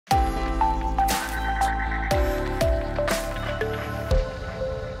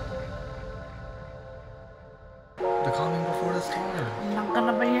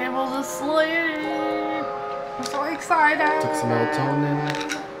excited. Took some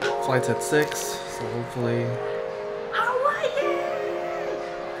melatonin. Flight's at 6, so hopefully. Hawaii!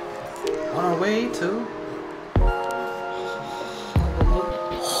 On our way to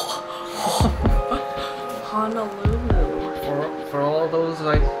Honolulu. For all those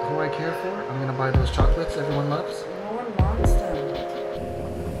like who I care for, I'm gonna buy those chocolates everyone loves. No one wants them.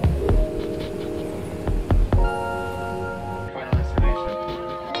 Final destination.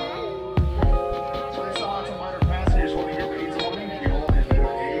 So they saw some minor passengers when we get ready to morning fuel, and then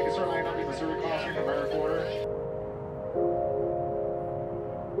you can start lining up in the Missouri crossing from American border.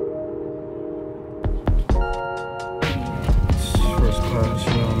 First class,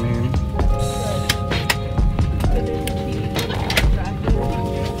 you know what I mean?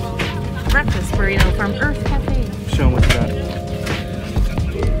 Breakfast burrito from Earth Cafe. Show them what you got.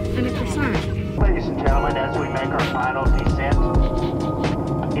 And a croissant. Ladies and gentlemen, as we make our final descent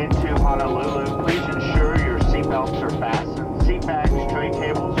into Honolulu, please ensure your seatbelts are fastened. Seat bags, tray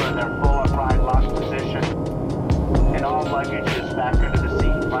tables are in their full upright lock position, and all luggage is back under the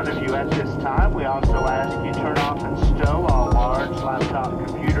seat in front of you at this time. We also ask you turn off and stow all large laptop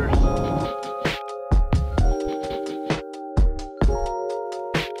computers.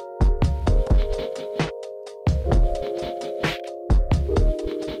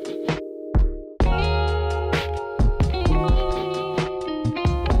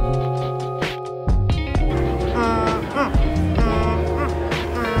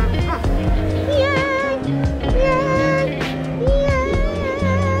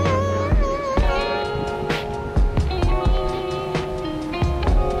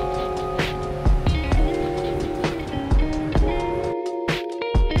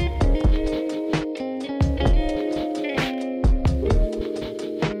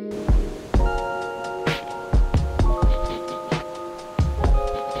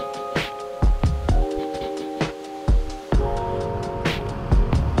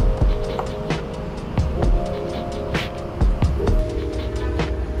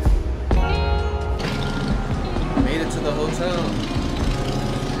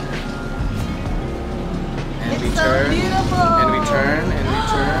 And we turn, beautiful. and we turn, and we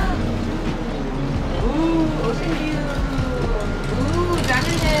turn. Ooh, ocean view. Ooh,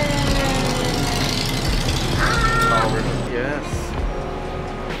 diamond head. Oh, yes.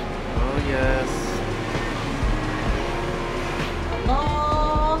 Oh, yes.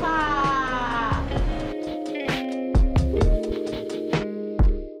 Aloha.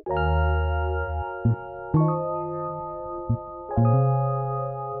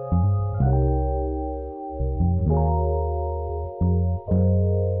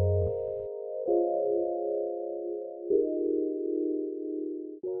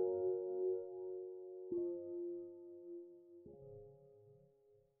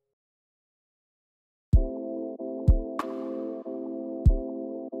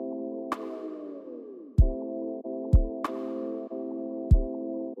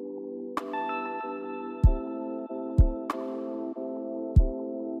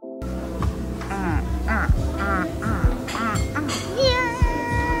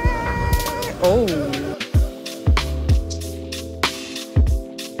 Oh.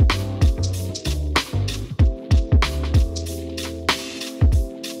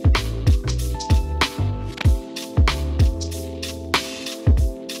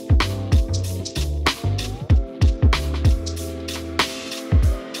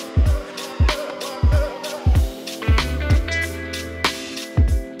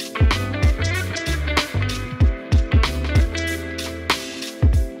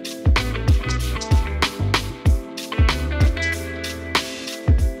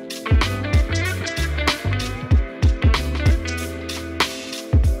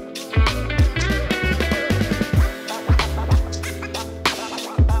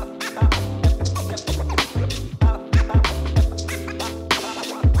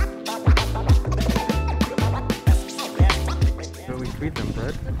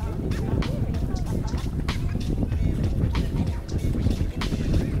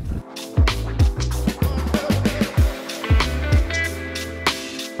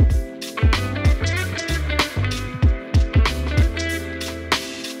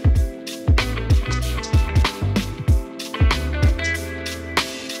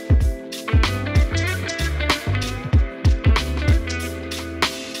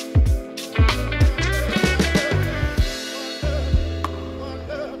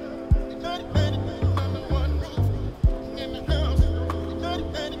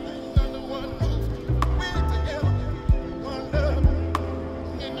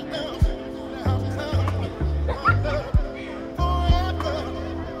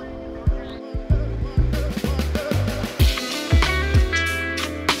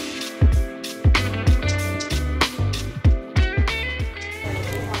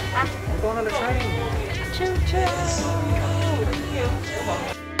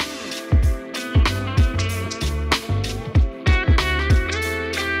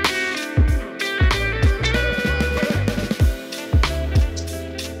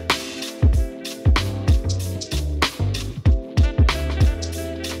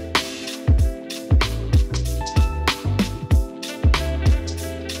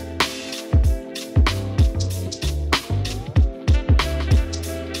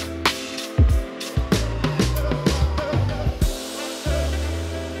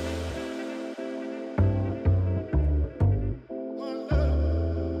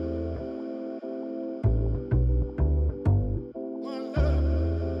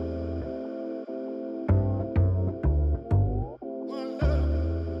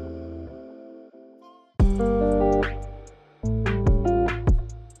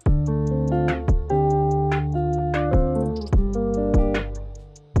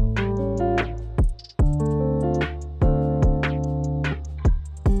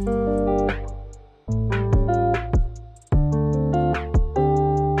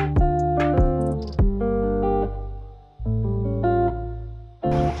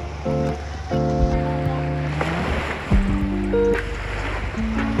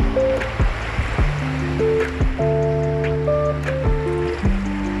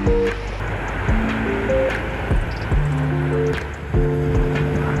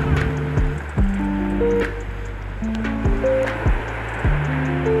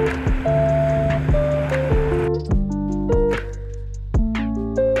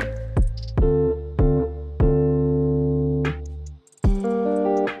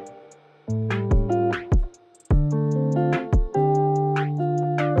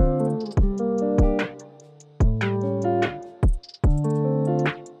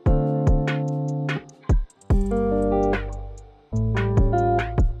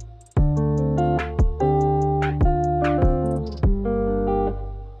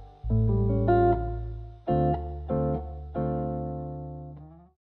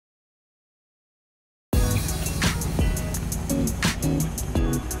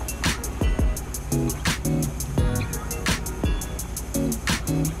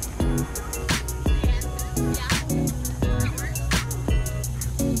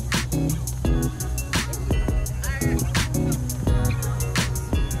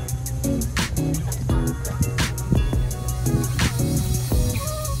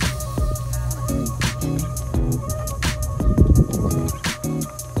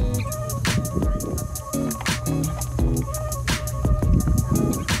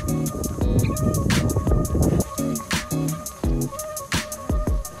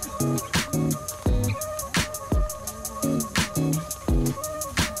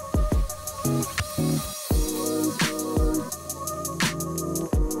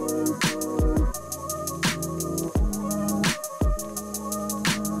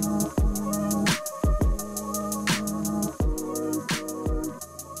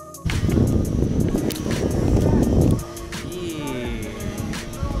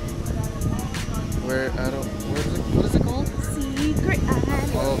 What is it called? Secret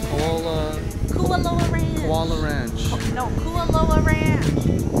Island. Oh, Kualoa Ranch. Kualoa Ranch. No, Kualoa Ranch.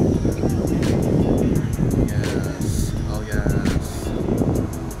 Yes. Oh yes.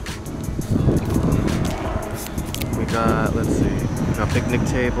 We got, let's see, we got picnic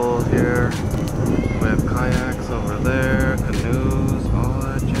tables here. We have kayaks over there, canoes, all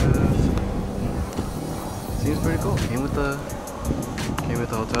that jazz. Seems pretty cool. Came with the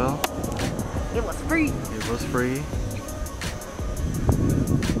hotel. It was free. It was free.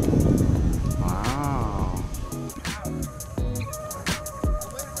 Wow.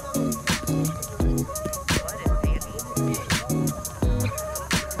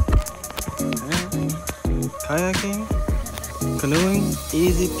 Kayaking, canoeing,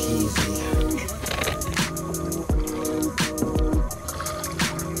 easy peasy.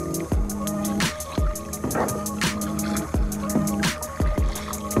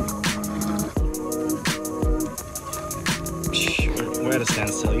 We're at a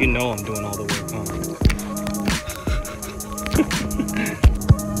standstill. You know I'm doing all the work, huh?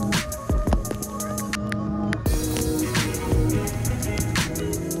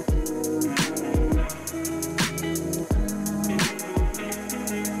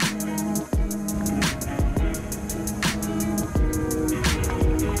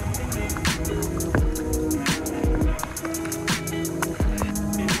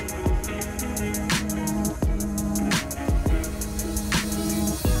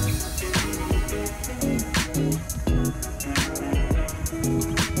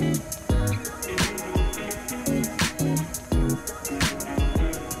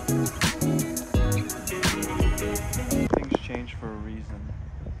 For a reason.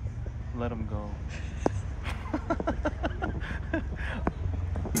 Let them go.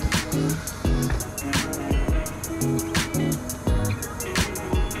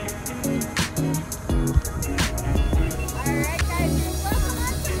 Alright guys, welcome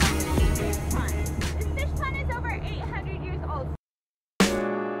on to this fish pond. This fish pond is over 800 years old.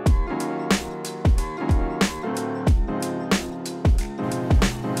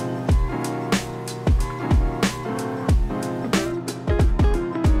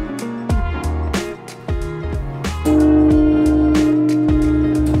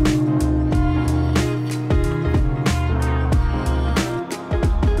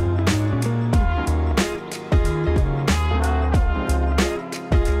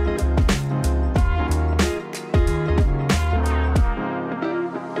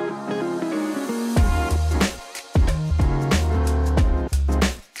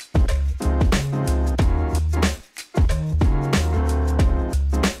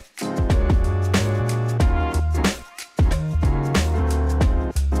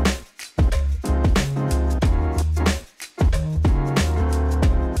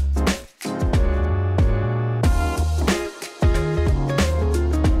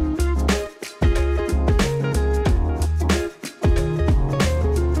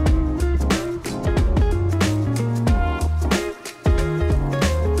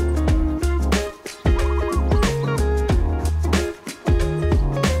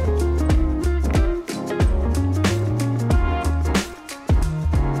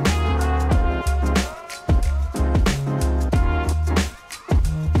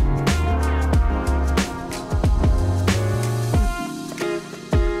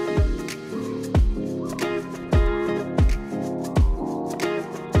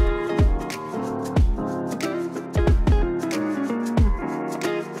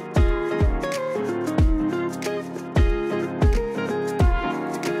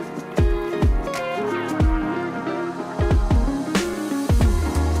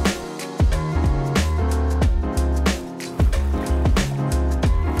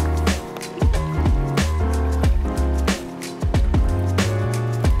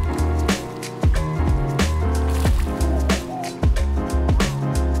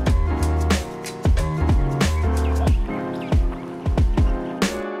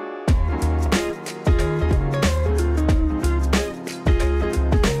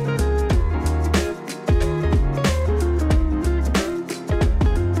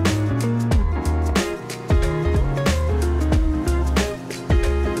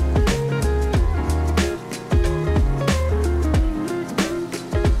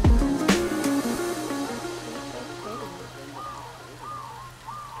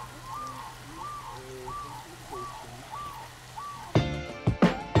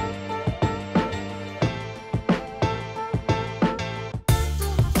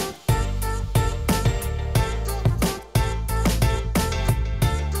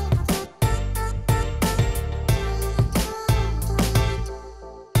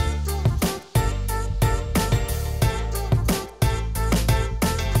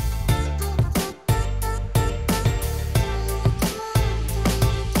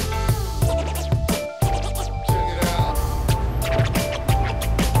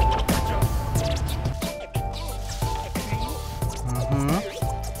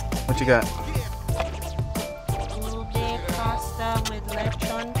 got? Ube pasta with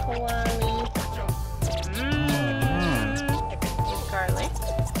lechon kawali. With garlic.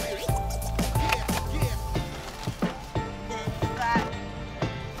 Then we got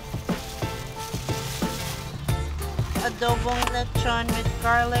adobong lechon with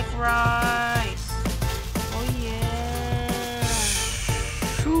garlic rice. Oh yeah.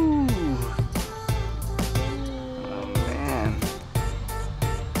 Shoo. Oh man.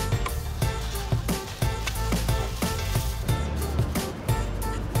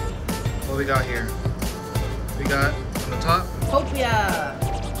 What we got here? We got on the top. Hopia.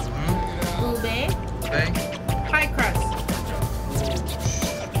 Ube. Okay. Pie crust.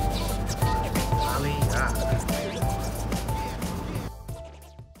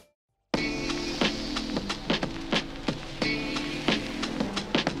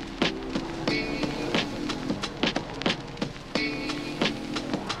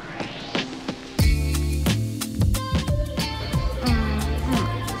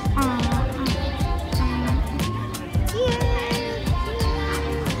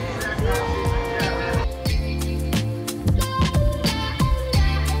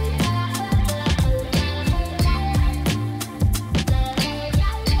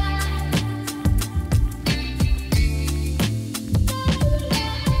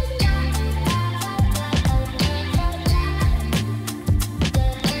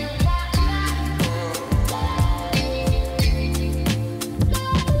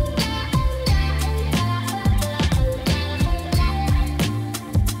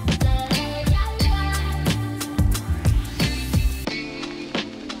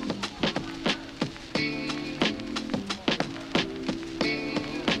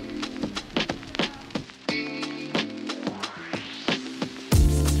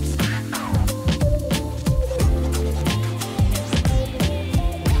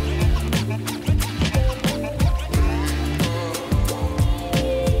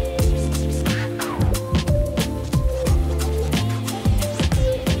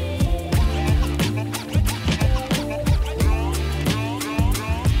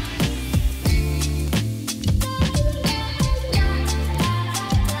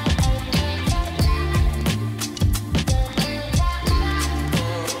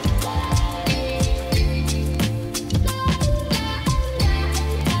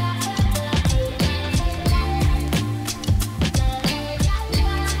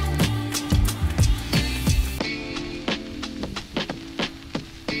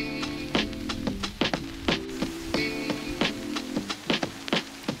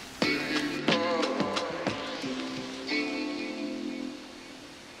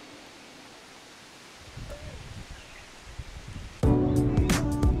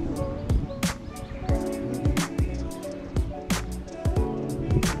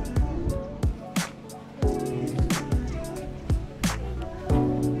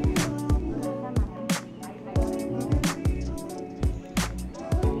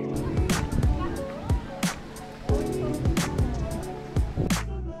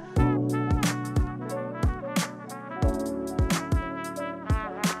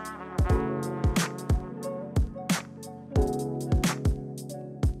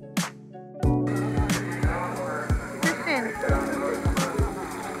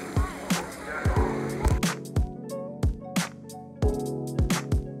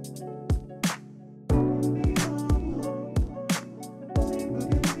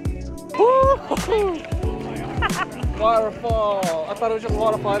 Waterfall! I thought it was just a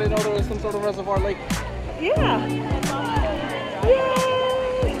waterfall. I didn't know there was some sort of reservoir lake. Yeah.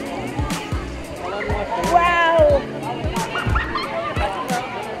 Yay! Wow!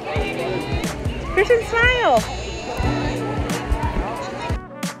 Christian, smile!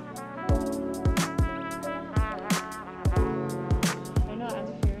 I know, I'm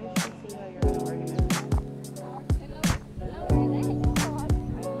curious to see how you're going to organize.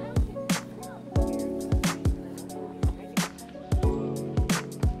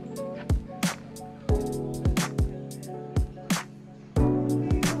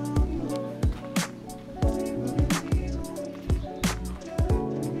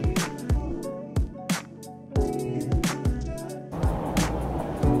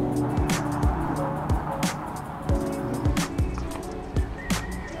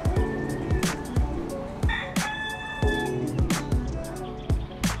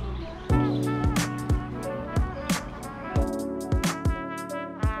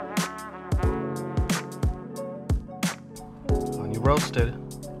 Roasted,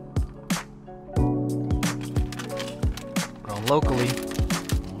 grown locally.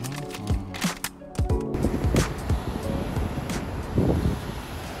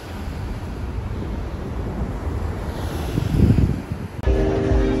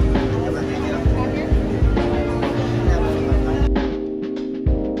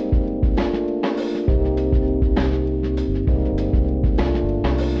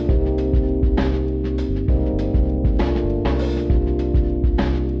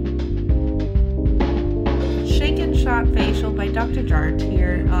 Dr. Jart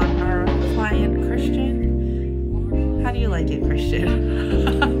here, our client Christian. How do you like it,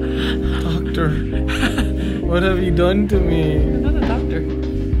 Christian? Doctor, what have you done to me? You're not a doctor.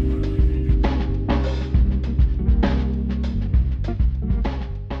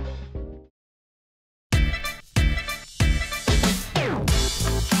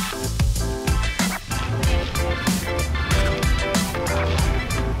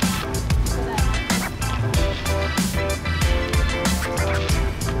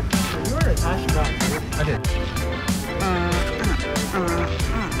 You were a hash brown, dude. I did.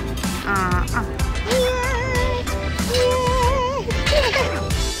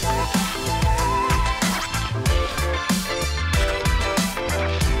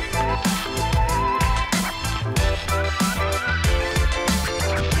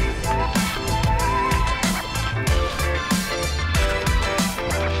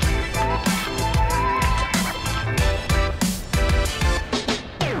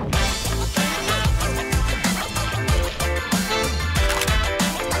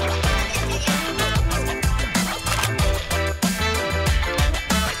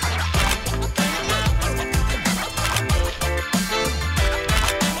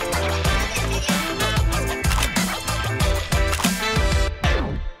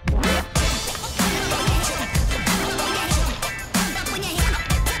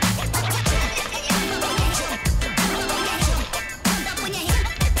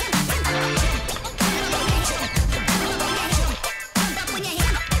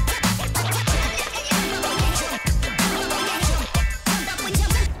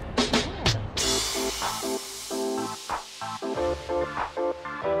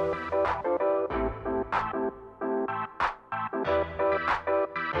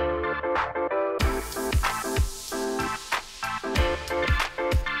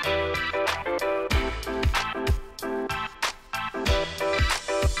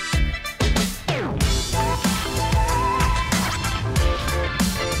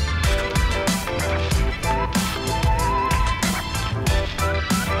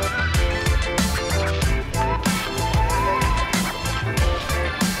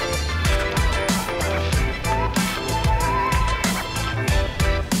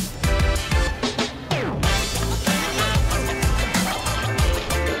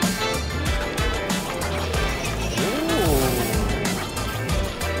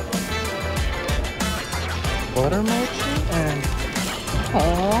 Butter mochi and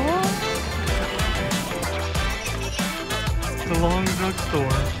the long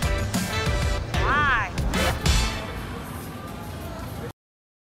drugstore. Why?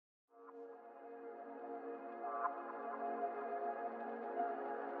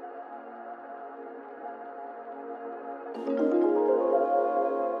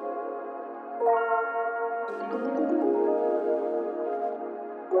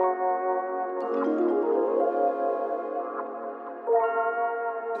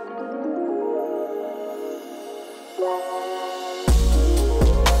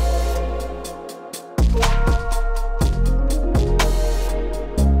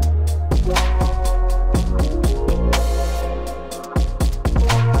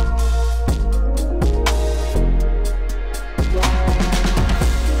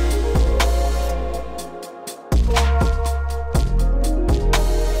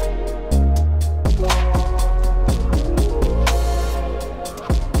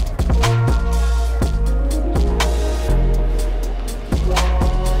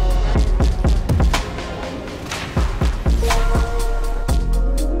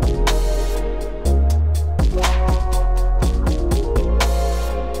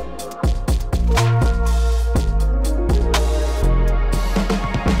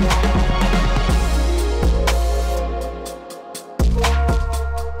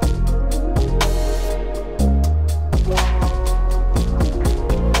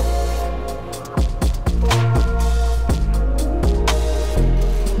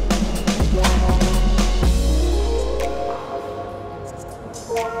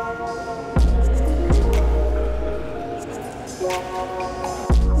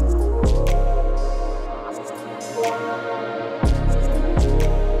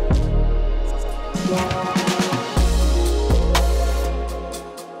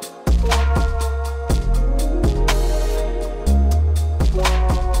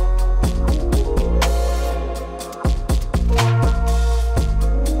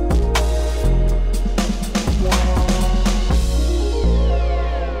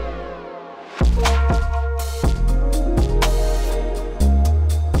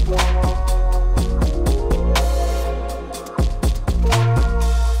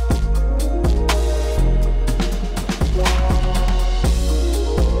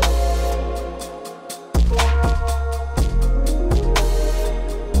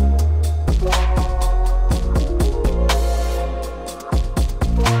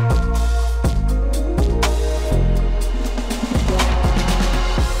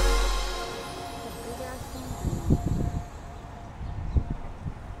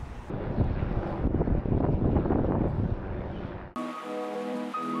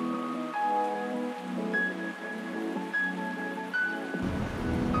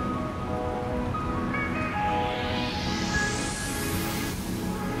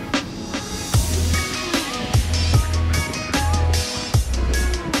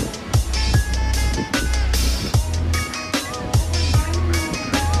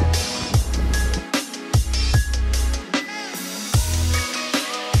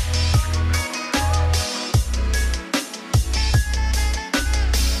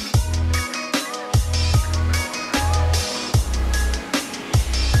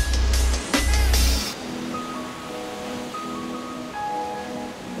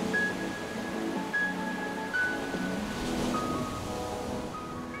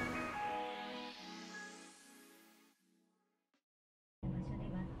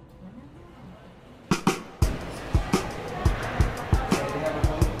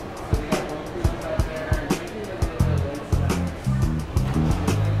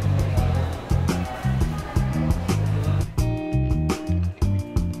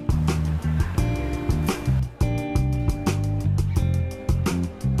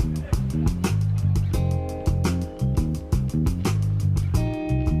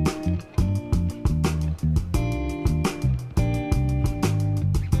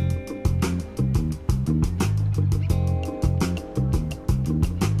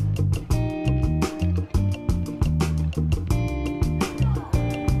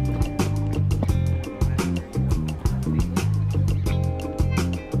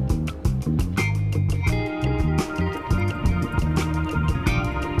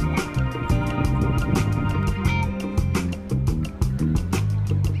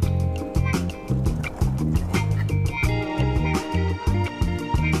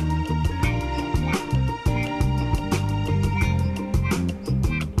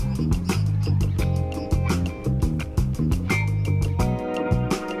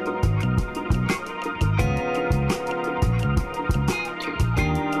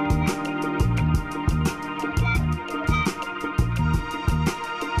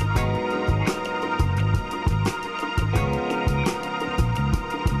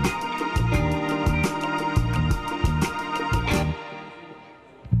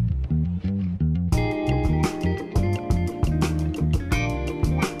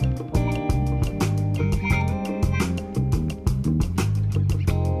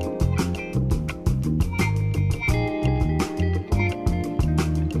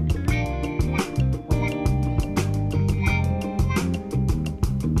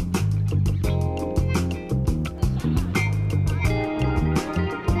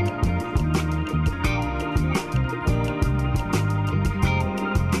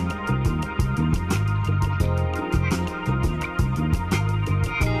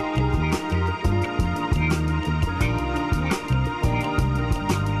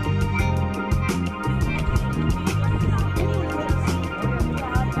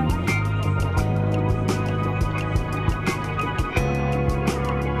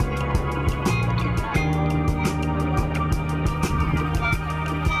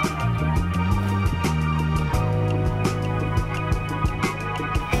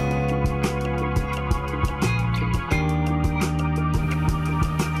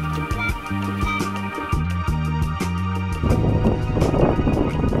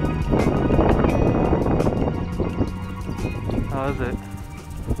 How is it?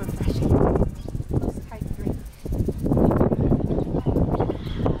 Refreshing. Most hydrating.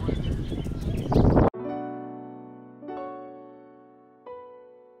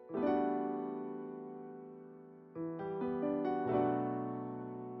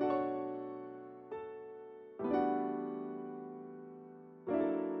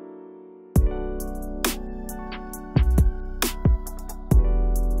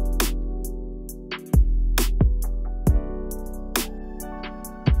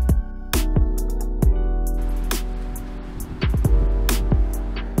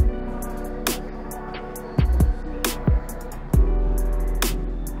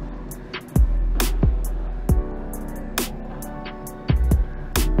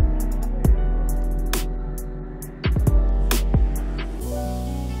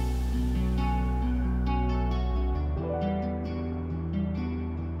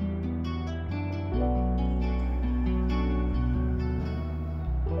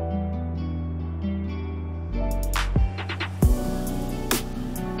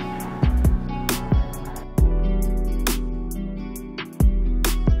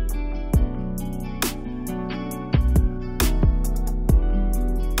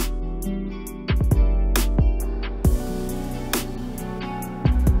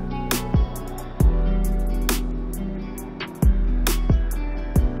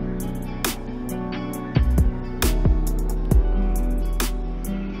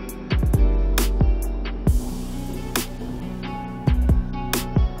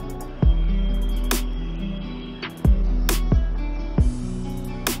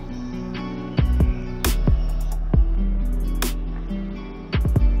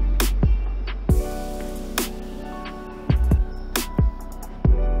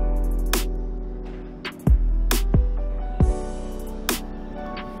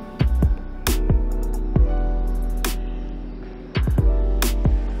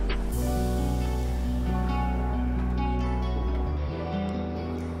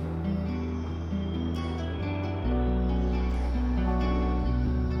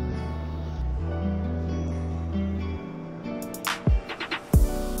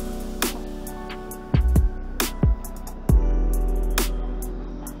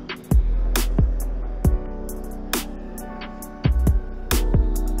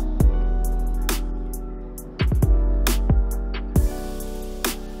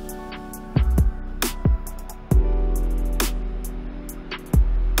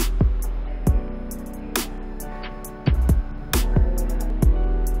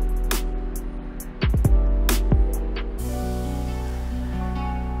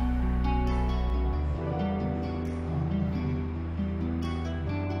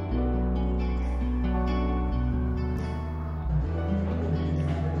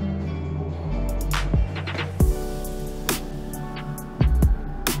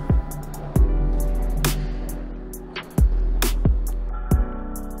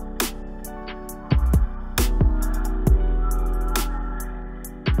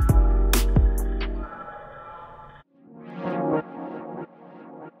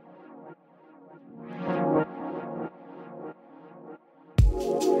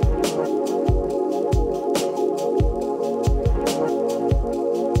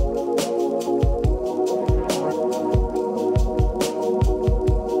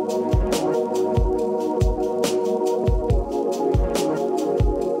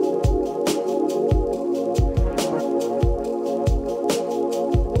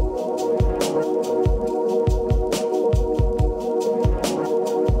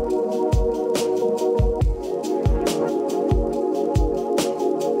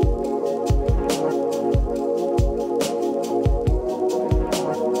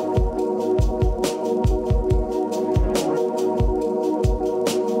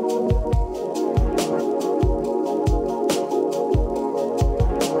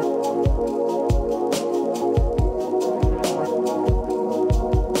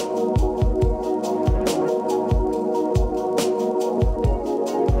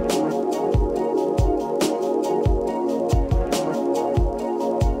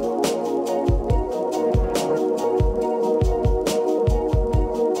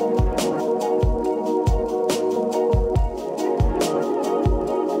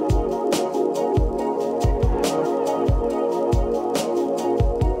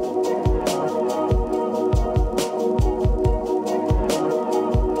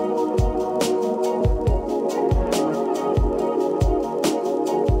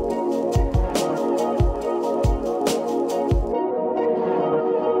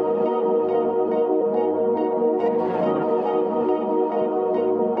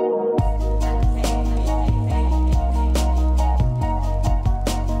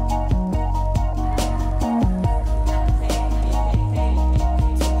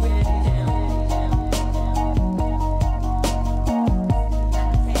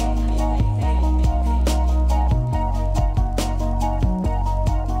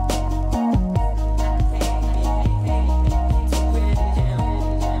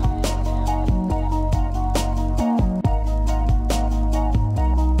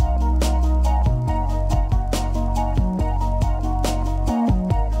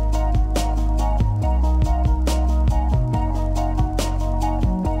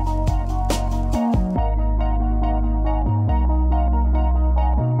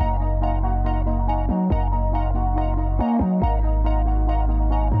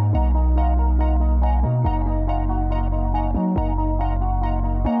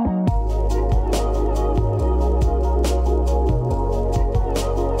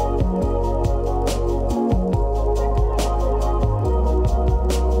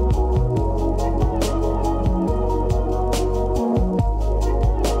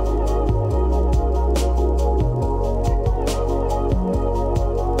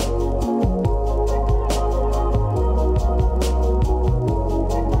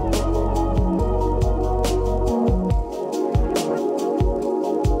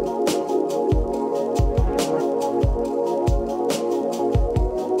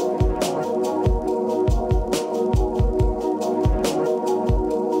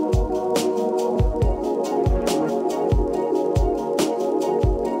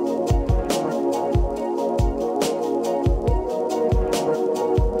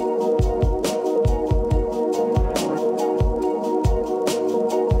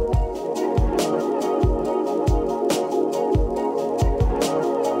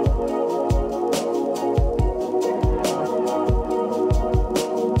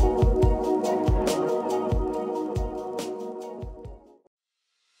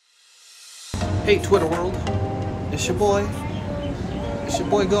 Hey Twitter world, it's your boy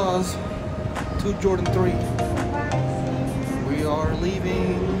Gauze, 2 Jordan 3. We are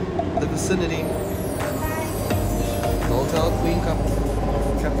leaving the vicinity. Hotel Queen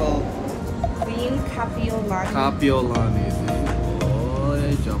Kapiolani. Kapiolani,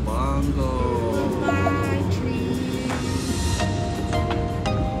 boy, Jabango.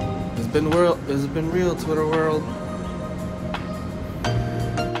 It's been real, Twitter world.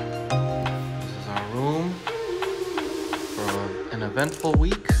 This is our room for an eventful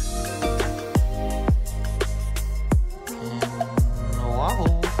week.